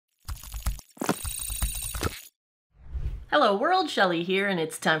Hello world, Shelly here, and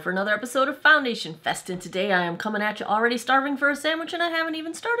it's time for another episode of Foundation Fest, and today I am coming at you already starving for a sandwich and I haven't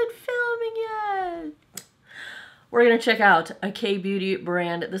even started filming yet. We're going to check out a K-Beauty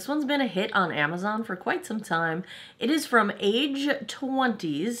brand. This one's been a hit on Amazon for quite some time. It is from Age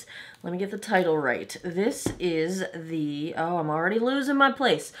 20s. Let me get the title right. This is the, I'm already losing my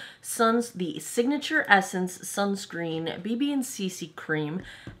place. The Signature Essence Sunscreen BB and CC Cream,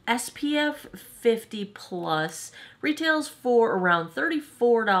 SPF 50 plus, retails for around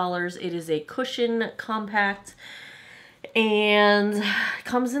 $34. It is a cushion compact and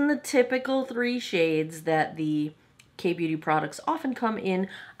comes in the typical 3 shades that the K-Beauty products often come in.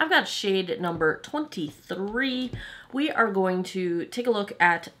 I've got shade number 23. We are going to take a look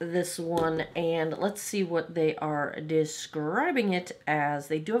at this one and let's see what they are describing it as.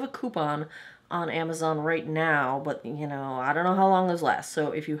 They do have a coupon on Amazon right now, but you know, I don't know how long those last.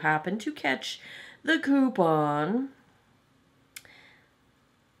 So if you happen to catch the coupon,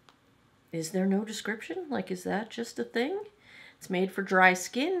 is there no description? Like, is that just a thing? It's made for dry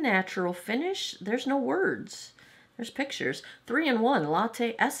skin, natural finish. There's no words. There's pictures. 3-in-1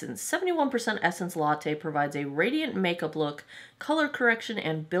 Latte Essence. 71% Essence Latte provides a radiant makeup look, color correction,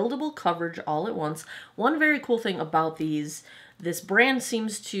 and buildable coverage all at once. One very cool thing about these, this brand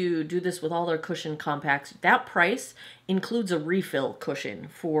seems to do this with all their cushion compacts. That price includes a refill cushion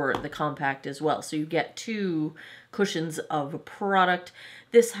for the compact as well. So you get 2 cushions of product.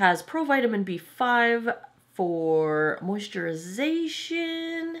 This has provitamin B5 for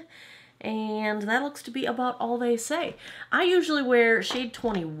moisturization, and that looks to be about all they say. I usually wear shade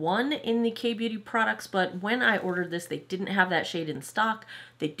 21 in the K-Beauty products, but when I ordered this, they didn't have that shade in stock.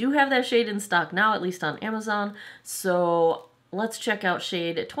 They do have that shade in stock now, at least on Amazon. So let's check out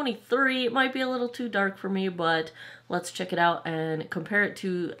shade 23. It might be a little too dark for me, but let's check it out and compare it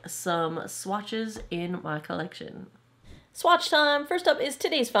to some swatches in my collection. Swatch time! First up is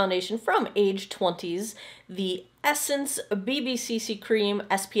today's foundation from Age 20s, the Essence BBCC Cream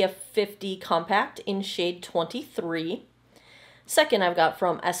SPF 50 Compact in shade 23. Second, I've got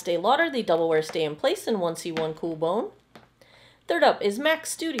from Estee Lauder, the Double Wear Stay in Place in 1C1 Cool Bone. Third up is MAC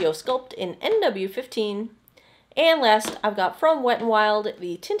Studio Sculpt in NW15. And last, I've got from Wet n Wild,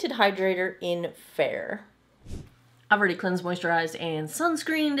 the Tinted Hydrator in Fair. I've already cleansed, moisturized, and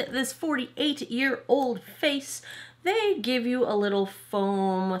sunscreened this 48-year-old face. They give you a little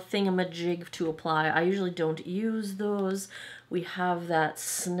foam thingamajig to apply. I usually don't use those. We have that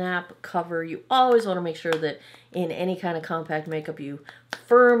snap cover. You always want to make sure that in any kind of compact makeup you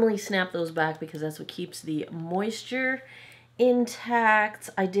firmly snap those back because that's what keeps the moisture intact.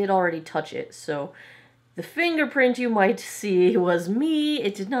 I did already touch it, so the fingerprint you might see was me.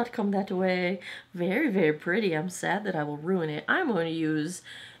 It did not come that way. Very, very pretty. I'm sad that I will ruin it. I'm going to use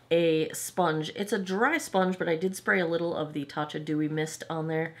a sponge. It's a dry sponge, but I did spray a little of the Tatcha Dewy Mist on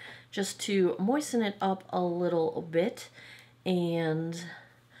there just to moisten it up a little bit. And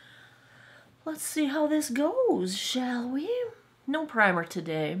let's see how this goes, shall we? No primer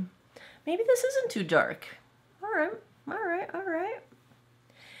today. Maybe this isn't too dark. All right, all right, all right.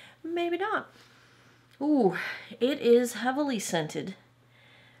 Maybe not. Ooh, it is heavily scented.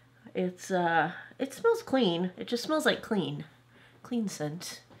 It smells clean. It just smells like clean. Clean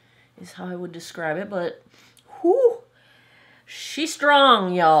scent is how I would describe it, but whoo, she's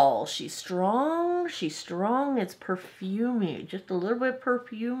strong, y'all. She's strong. She's strong. It's perfumey. Just a little bit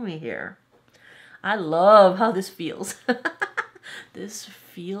perfumey here. I love how this feels. This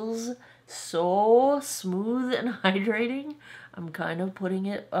feels so smooth and hydrating. I'm kind of putting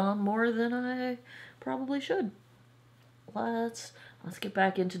it on more than I probably should. Let's get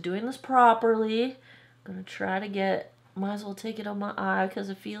back into doing this properly. I'm gonna try to get, might as well take it on my eye because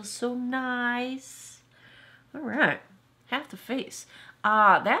it feels so nice. All right, half the face.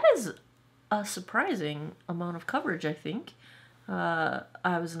 That is a surprising amount of coverage, I think. I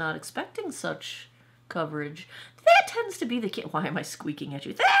was not expecting such coverage. That tends to be the case. Why am I squeaking at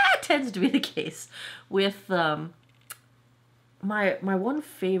you? That tends to be the case with my one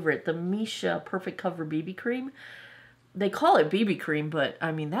favorite, the Misha Perfect Cover BB Cream. They call it BB cream, but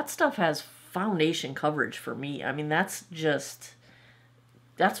I mean that stuff has foundation coverage for me. I mean that's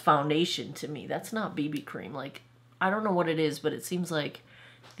foundation to me. That's not BB cream. Like, I don't know what it is, but it seems like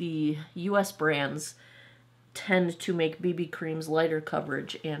the US brands tend to make BB creams lighter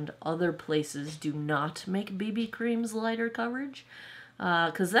coverage and other places do not make BB creams lighter coverage.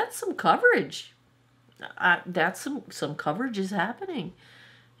 Because that's some coverage. That's some coverage is happening.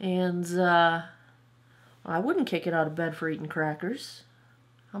 And I wouldn't kick it out of bed for eating crackers.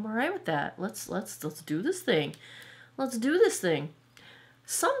 I'm alright with that. Let's do this thing. Let's do this thing.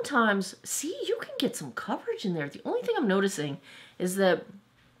 sometimes, see, you can get some coverage in there. The only thing I'm noticing is that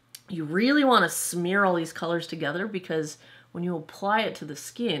you really want to smear all these colors together, because when you apply it to the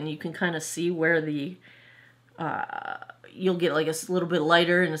skin, you can kind of see where the, you'll get like a little bit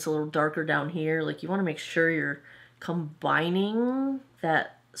lighter and it's a little darker down here. Like, you want to make sure you're combining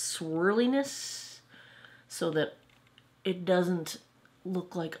that swirliness so that it doesn't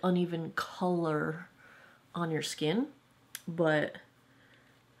look like uneven color on your skin. But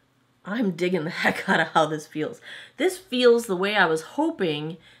I'm digging the heck out of how this feels. This feels the way I was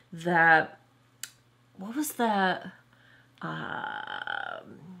hoping that, what was that, the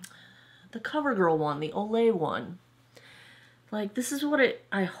CoverGirl one, the Olay one. Like, this is what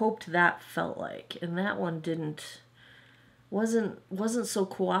I hoped that felt like, and that one wasn't so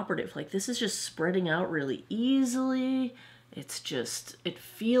cooperative. Like, this is just spreading out really easily. It's just, it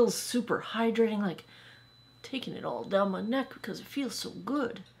feels super hydrating, like taking it all down my neck because it feels so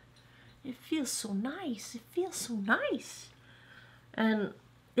good. It feels so nice. It feels so nice. And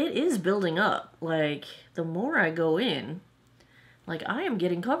it is building up. Like, the more I go in, like, I am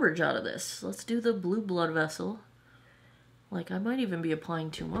getting coverage out of this. Let's do the blue blood vessel. Like, I might even be applying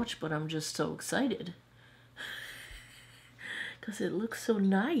too much, but I'm just so excited. Because it looks so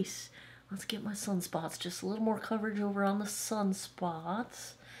nice. Let's get my sunspots. Just a little more coverage over on the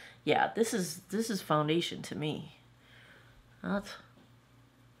sunspots. Yeah, this is foundation to me. That's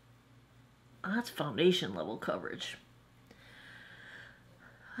foundation level coverage.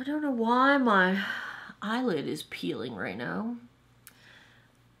 I don't know why my eyelid is peeling right now.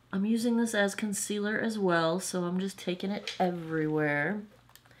 I'm using this as concealer as well, so I'm just taking it everywhere.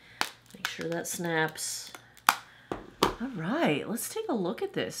 Make sure that snaps. All right, let's take a look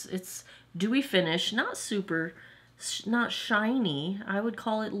at this. It's dewy finish, not super, not shiny. I would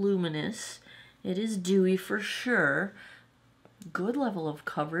call it luminous. It is dewy for sure. Good level of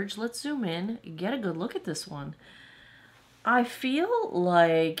coverage. Let's zoom in, get a good look at this one. I feel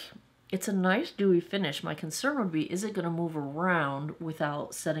like it's a nice dewy finish. My concern would be, is it going to move around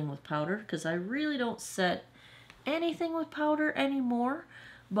without setting with powder? Because I really don't set anything with powder anymore.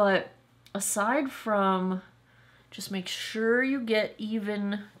 But aside from, just make sure you get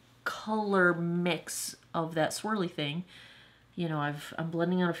even color mix of that swirly thing. You know, I'm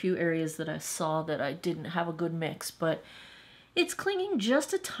blending out a few areas that I saw that I didn't have a good mix, but it's clinging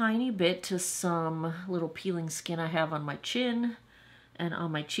just a tiny bit to some little peeling skin I have on my chin and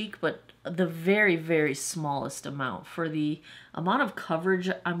on my cheek, but the very, very smallest amount. For the amount of coverage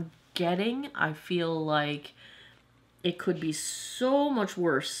I'm getting, I feel like it could be so much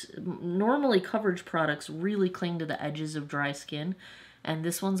worse. Normally, coverage products really cling to the edges of dry skin, and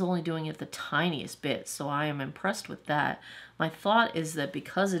this one's only doing it the tiniest bit, so I am impressed with that. My thought is that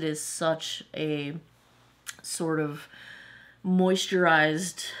because it is such a sort of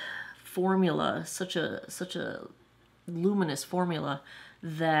moisturized formula, such a luminous formula,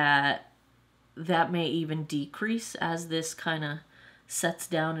 that may even decrease as this kind of sets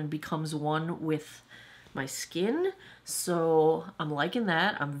down and becomes one with my skin. So I'm liking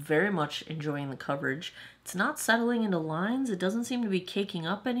that. I'm very much enjoying the coverage. It's not settling into lines. It doesn't seem to be caking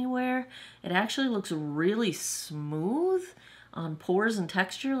up anywhere. It actually looks really smooth on pores and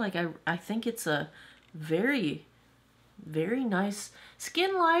texture. Like, I think it's a very, very nice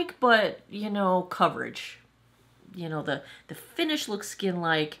skin-like, but, you know, coverage. You know, the finish looks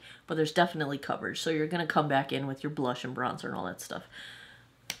skin-like, but there's definitely coverage. So you're going to come back in with your blush and bronzer and all that stuff.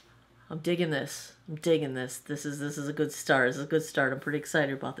 I'm digging this. I'm digging this. This is a good start. This is a good start. I'm pretty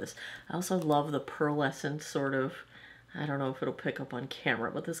excited about this. I also love the pearlescent sort of, I don't know if it'll pick up on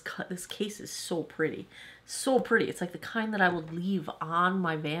camera, but this case is so pretty. So pretty. It's like the kind that I would leave on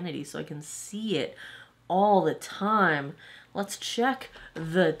my vanity so I can see it all the time. Let's check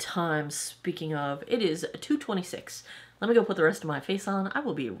the time. Speaking of, it is 2:26. Let me go put the rest of my face on. I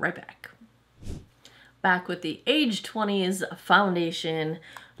will be right back. Back with the Age 20s foundation.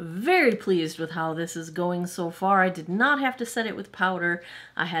 Very pleased with how this is going so far. I did not have to set it with powder.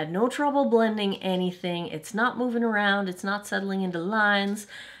 I had no trouble blending anything. It's not moving around. It's not settling into lines.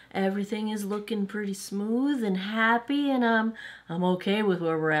 Everything is looking pretty smooth and happy, and I'm okay with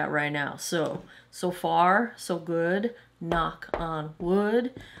where we're at right now. So far, so good. Knock on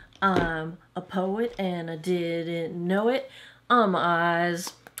wood. I'm a poet and I didn't know it. On my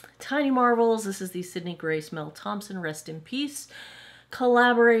eyes. Tiny Marvels. This is the Sydney Grace Mel Thompson, rest in peace,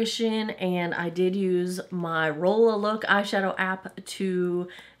 collaboration, and I did use my Roll a Look eyeshadow app to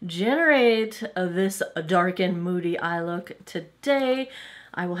generate this dark and moody eye look today.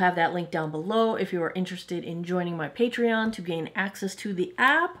 I will have that link down below if you are interested in joining my Patreon to gain access to the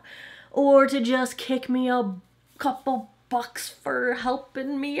app, or to just kick me a couple bucks for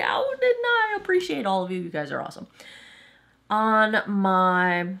helping me out, and I appreciate all of you. You guys are awesome. On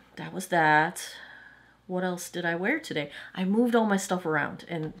my, that was that. What else did I wear today? I moved all my stuff around,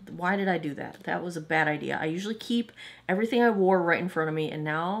 and why did I do that? That was a bad idea. I usually keep everything I wore right in front of me, and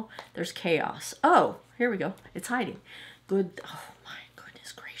now there's chaos. Oh, here we go. It's hiding. Good. Oh my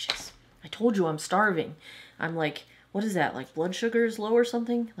goodness gracious. I told you I'm starving. I'm like, what is that? Like blood sugar is low or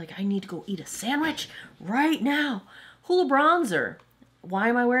something? Like I need to go eat a sandwich right now. Hula bronzer. Why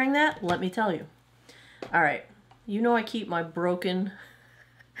am I wearing that? Let me tell you. All right. You know I keep my broken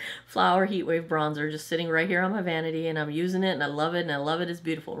Flower Heatwave bronzer just sitting right here on my vanity, and I'm using it and I love it, and I love it. It's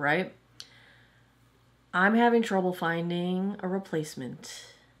beautiful, right? I'm having trouble finding a replacement,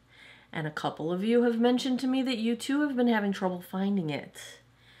 and a couple of you have mentioned to me that you too have been having trouble finding it.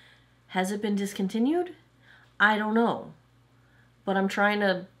 Has it been discontinued? I don't know, but I'm trying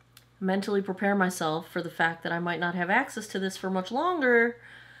to mentally prepare myself for the fact that I might not have access to this for much longer.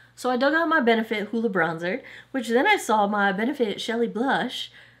 So I dug out my Benefit Hula Bronzer, which then I saw my Benefit Shelly Blush.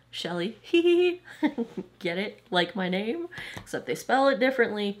 Shelly, hee hee, get it? Like my name? Except they spell it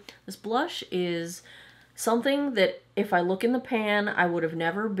differently. This blush is something that if I look in the pan, I would have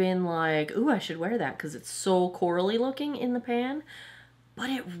never been like, ooh, I should wear that because it's so corally looking in the pan. But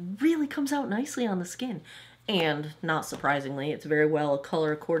it really comes out nicely on the skin. And not surprisingly, it's very well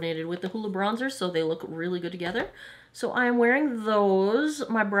color coordinated with the Hula Bronzer, so they look really good together. So I am wearing those.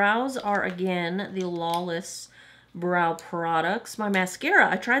 My brows are, again, the Lawless Brow Products. My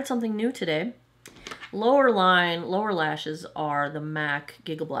mascara, I tried something new today. Lower lashes are the MAC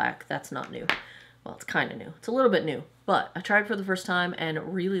Giga Black. That's not new. Well, it's kind of new. It's a little bit new, but I tried for the first time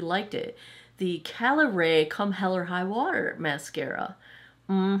and really liked it. The Caliray Come Hell or High Water mascara.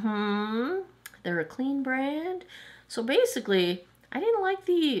 They're a clean brand. So basically, I didn't like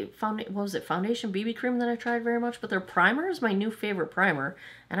the foundation BB cream that I tried very much, but their primer is my new favorite primer,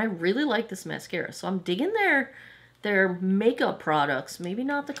 and I really like this mascara. So I'm digging their makeup products, maybe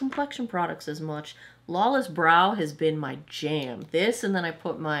not the complexion products as much. Lawless Brow has been my jam. This, and then I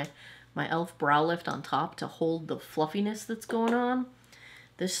put my e.l.f. brow lift on top to hold the fluffiness that's going on.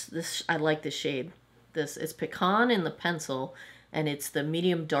 This I like this shade. This is Pecan in the pencil, and it's the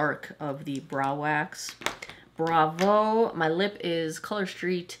medium dark of the brow wax. Bravo. My lip is Color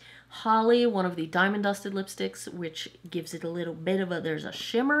Street Holly, one of the diamond dusted lipsticks, which gives it a little bit of there's a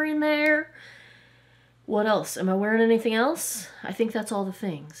shimmer in there. What else? Am I wearing anything else? I think that's all the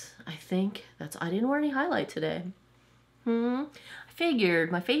things. I didn't wear any highlight today. I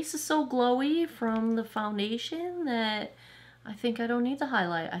figured my face is so glowy from the foundation that I think I don't need the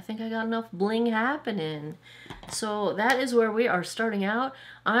highlight. I think I got enough bling happening. So that is where we are starting out.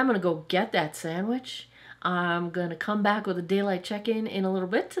 I'm going to go get that sandwich. I'm going to come back with a daylight check-in in a little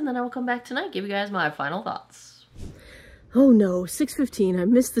bit, and then I will come back tonight, give you guys my final thoughts. Oh no, 6:15. I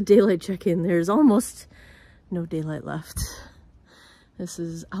missed the daylight check-in. There's almost no daylight left. This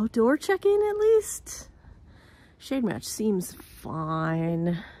is outdoor check-in at least. Shade match seems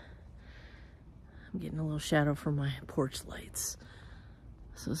fine. I'm getting a little shadow from my porch lights.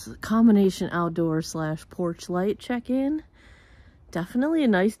 So this is a combination outdoor / porch light check-in. Definitely a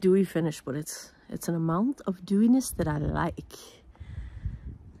nice dewy finish, but it's an amount of dewiness that I like.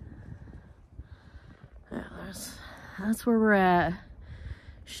 Yeah, that's where we're at,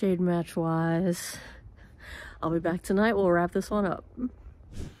 shade match wise. I'll be back tonight. We'll wrap this one up.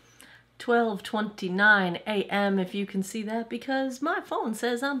 12:29 a.m. if you can see that, because my phone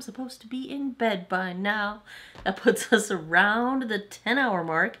says I'm supposed to be in bed by now. That puts us around the 10-hour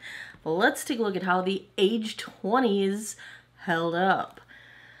mark. But let's take a look at how the age 20s held up.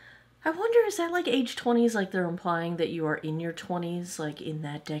 I wonder, is that like age 20s, like they're implying that you are in your 20s, like in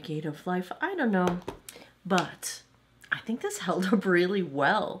that decade of life? I don't know. But I think this held up really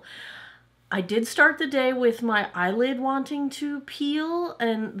well. I did start the day with my eyelid wanting to peel,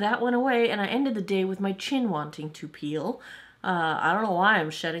 and that went away, and I ended the day with my chin wanting to peel. I don't know why I'm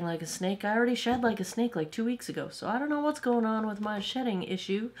shedding like a snake. I already shed like a snake like 2 weeks ago, so I don't know what's going on with my shedding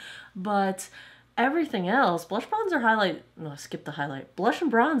issue, but everything else, blush, bronzer, highlight, no, skip the highlight, blush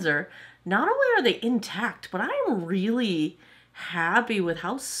and bronzer, not only are they intact, but I am really happy with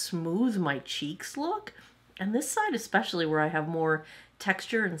how smooth my cheeks look, and this side especially where I have more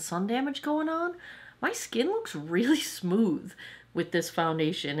texture and sun damage going on, my skin looks really smooth with this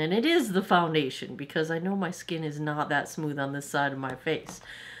foundation, and it is the foundation because I know my skin is not that smooth on this side of my face.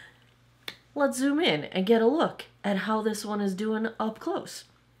 Let's zoom in and get a look at how this one is doing up close.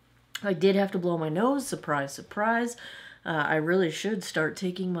 I did have to blow my nose, surprise, surprise. I really should start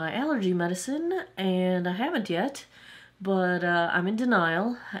taking my allergy medicine, and I haven't yet, but I'm in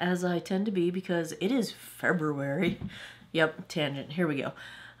denial, as I tend to be, because it is February. Yep, tangent. Here we go.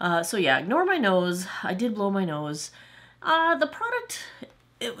 So yeah, ignore my nose. I did blow my nose. The product,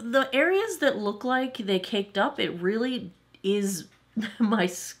 the areas that look like they caked up, it really is my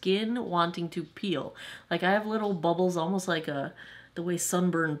skin wanting to peel. Like I have little bubbles, almost like the way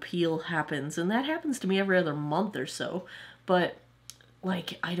sunburn peel happens, and that happens to me every other month or so. But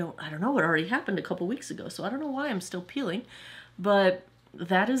like I don't know, it already happened a couple weeks ago, so I don't know why I'm still peeling. But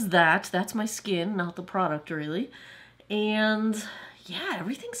that's my skin, not the product really. And yeah,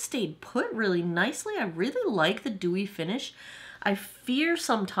 everything stayed put really nicely. I really like the dewy finish. I fear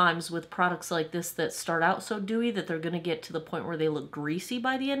sometimes with products like this that start out so dewy that they're going to get to the point where they look greasy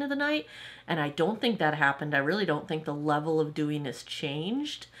by the end of the night. And I don't think that happened. I really don't think the level of dewiness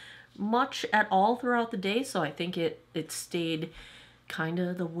changed much at all throughout the day. So I think it stayed kind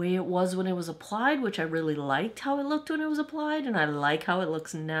of the way it was when it was applied, which I really liked how it looked when it was applied. And I like how it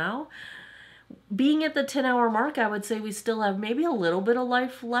looks now. Being at the 10-hour mark, I would say we still have maybe a little bit of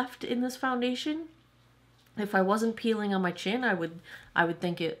life left in this foundation. If I wasn't peeling on my chin, I would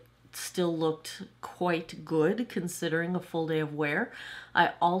think it still looked quite good considering a full day of wear.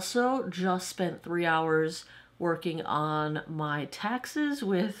 I also just spent 3 hours working on my taxes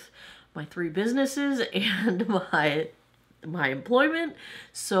with my 3 businesses and my employment.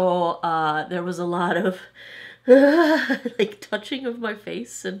 So there was a lot of like touching of my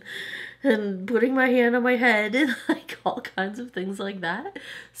face and putting my hand on my head and like all kinds of things like that.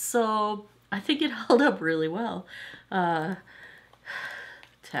 So I think it held up really well.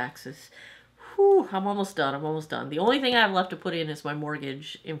 Taxes. Whew, I'm almost done. I'm almost done. The only thing I have left to put in is my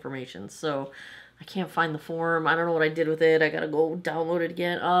mortgage information. So I can't find the form. I don't know what I did with it. I gotta go download it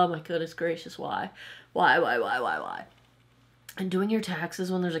again. Oh my goodness gracious, why? Why? And doing your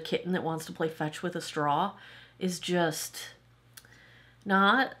taxes when there's a kitten that wants to play fetch with a straw is just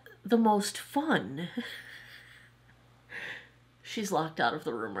not the most fun. She's locked out of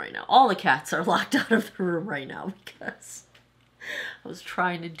the room right now. All the cats are locked out of the room right now because I was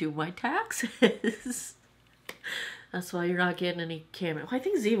trying to do my taxes. That's why you're not getting any Cameo. I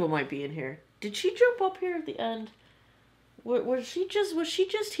think Ziva might be in here. Did she jump up here at the end? Was she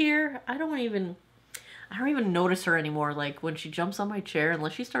just here? I don't even notice her anymore. Like when she jumps on my chair,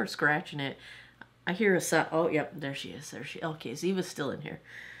 unless she starts scratching it, I hear a sound. Oh, yep, there she is. Okay, Ziva's still in here.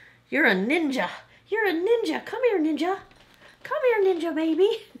 You're a ninja. You're a ninja. Come here, ninja. Come here, ninja baby.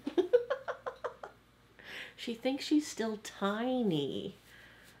 She thinks she's still tiny.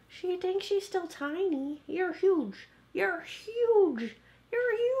 She thinks she's still tiny. You're huge. You're huge.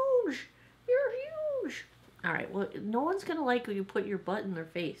 You're huge. You're huge. All right, well, no one's going to like when you put your butt in their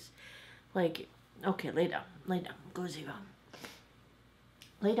face. Like, okay, lay down. Lay down. Go, Ziva.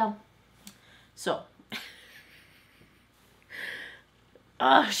 Lay down. So.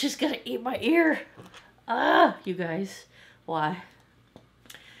 She's going to eat my ear. You guys. Why?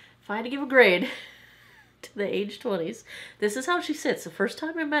 If I had to give a grade to the age 20s, this is how she sits. The first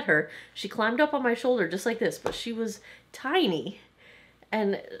time I met her, she climbed up on my shoulder just like this, but she was tiny.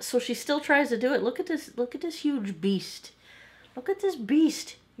 And so she still tries to do it. Look at this huge beast. Look at this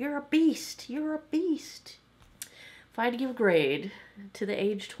beast. You're a beast. You're a beast. If I had to give a grade to the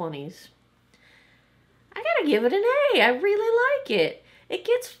age 20s, I gotta give it an A. I really like it. It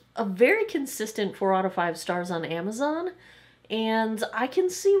gets a very consistent 4 out of 5 stars on Amazon, and I can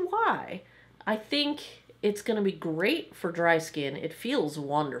see why. I think it's going to be great for dry skin. It feels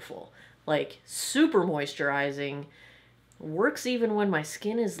wonderful. Like, super moisturizing. Works even when my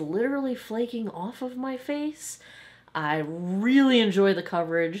skin is literally flaking off of my face. I really enjoy the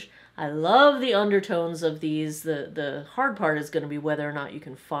coverage. I love the undertones of these. The hard part is going to be whether or not you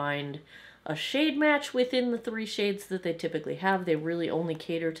can find a shade match within the 3 shades that they typically have. They really only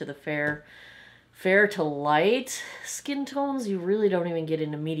cater to the fair to light skin tones. You really don't even get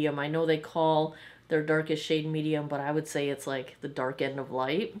into medium. I know they call their darkest shade medium, but I would say it's like the dark end of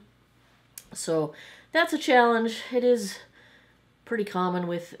light. So that's a challenge. It is pretty common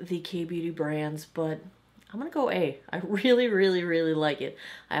with the K-beauty brands, but I'm going to go A. I really, really, really like it.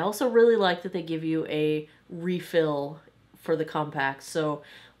 I also really like that they give you a refill for the compact. So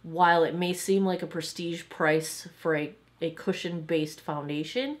while it may seem like a prestige price for a cushion-based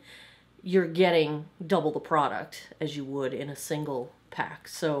foundation, you're getting double the product as you would in a single pack.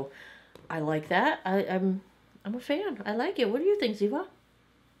 So I like that. I'm a fan. I like it. What do you think, Ziva?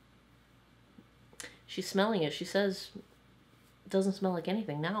 She's smelling it. She says it doesn't smell like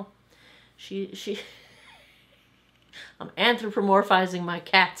anything now. I'm anthropomorphizing my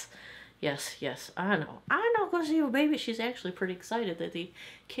cat. Yes, I know, go see your baby. She's actually pretty excited that the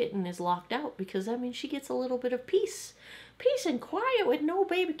kitten is locked out because that means she gets a little bit of peace and quiet with no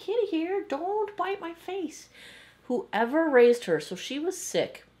baby kitty here. Don't bite my face. whoever raised her, so she was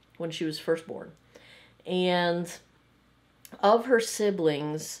sick when she was first born. And of her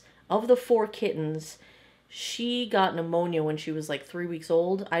siblings, of the 4 kittens, she got pneumonia when she was like 3 weeks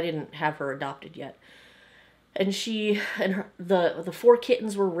old. I didn't have her adopted yet. And the 4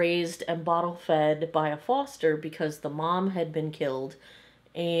 kittens were raised and bottle fed by a foster because the mom had been killed.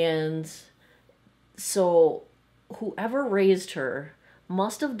 And so whoever raised her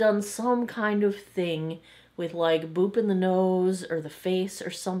must have done some kind of thing with like booping the nose or the face or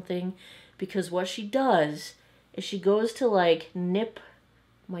something, because what she does is she goes to like nip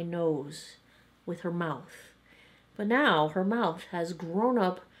my nose with her mouth. But now her mouth has grown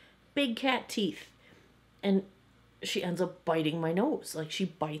up big cat teeth, and she ends up biting my nose. Like, she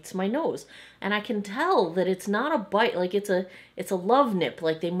bites my nose. And I can tell that it's not a bite, like it's a love nip.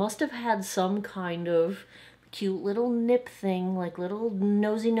 Like, they must have had some kind of cute little nip thing, like little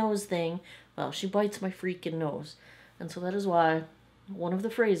nosy nose thing. Well, she bites my freaking nose. And so that is why one of the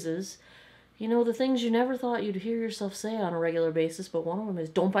phrases, you know, the things you never thought you'd hear yourself say on a regular basis, but one of them is,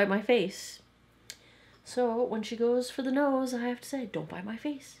 don't bite my face. So when she goes for the nose, I have to say, don't bite my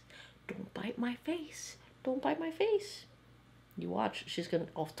face. Don't bite my face. Don't bite my face. You watch. She's going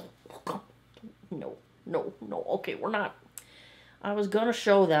to... Oh, no. Okay, we're not... I was going to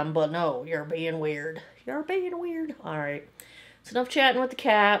show them, but no. You're being weird. You're being weird. Alright. It's enough chatting with the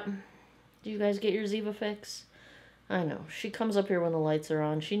cat. Do you guys get your Ziva fix? I know. She comes up here when the lights are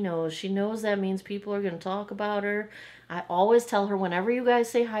on. She knows. She knows that means people are going to talk about her. I always tell her, whenever you guys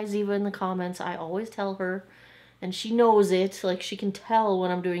say hi Ziva in the comments, I always tell her. And she knows it. Like, she can tell when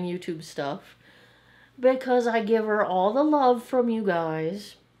I'm doing YouTube stuff. Because I give her all the love from you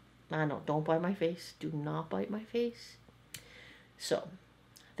guys. I know, don't bite my face. Do not bite my face. So,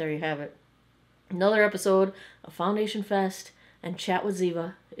 there you have it. Another episode of Foundation Fest and Chat with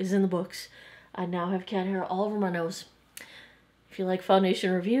Ziva is in the books. I now have cat hair all over my nose. If you like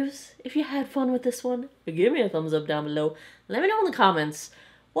foundation reviews, if you had fun with this one, give me a thumbs up down below. Let me know in the comments,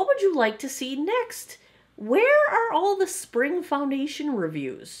 what would you like to see next? Where are all the spring foundation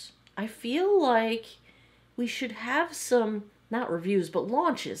reviews? I feel like we should have some, not reviews, but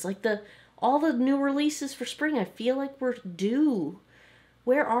launches. Like all the new releases for spring, I feel like we're due.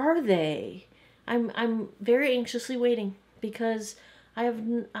 Where are they? I'm very anxiously waiting because I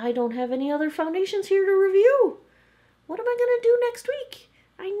don't have any other foundations here to review. What am I gonna do next week?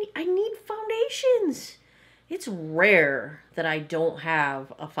 I need foundations. It's rare that I don't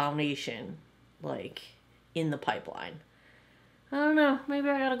have a foundation like in the pipeline. I don't know. Maybe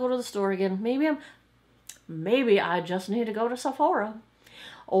I gotta go to the store again. Maybe I just need to go to Sephora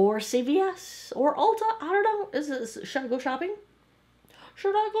or CVS or Ulta. I don't know. Should I go shopping?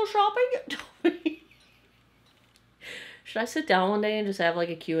 Should I go shopping? Should I sit down one day and just have like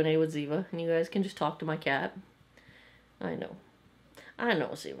a Q&A with Ziva and you guys can just talk to my cat? I know,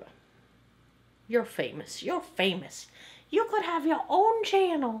 Ziva. You're famous. You're famous. You could have your own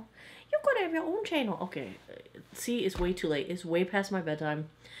channel. You could have your own channel. Okay, see, it's way too late. It's way past my bedtime.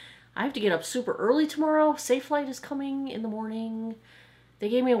 I have to get up super early tomorrow. Safe Flight is coming in the morning. They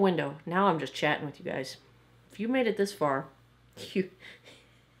gave me a window. Now I'm just chatting with you guys. If you made it this far,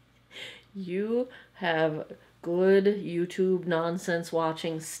 you have good YouTube nonsense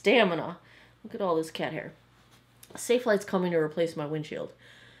watching stamina. Look at all this cat hair. Safe Flight's coming to replace my windshield.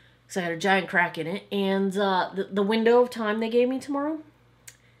 So I had a giant crack in it. And the window of time they gave me tomorrow,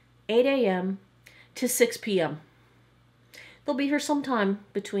 8 a.m. to 6 p.m. They'll be here sometime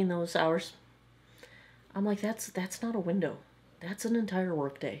between those hours. I'm like, that's not a window. That's an entire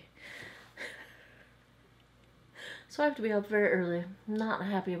workday. So I have to be up very early. I'm not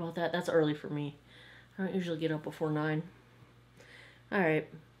happy about that. That's early for me. I don't usually get up before 9. Alright,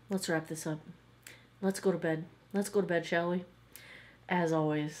 let's wrap this up. Let's go to bed. Let's go to bed, shall we? As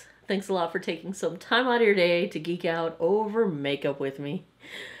always, thanks a lot for taking some time out of your day to geek out over makeup with me.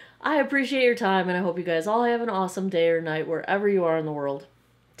 I appreciate your time, and I hope you guys all have an awesome day or night wherever you are in the world.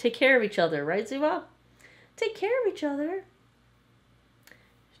 Take care of each other, right, Ziva? Take care of each other.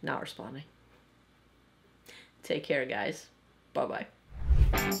 She's not responding. Take care, guys. Bye-bye.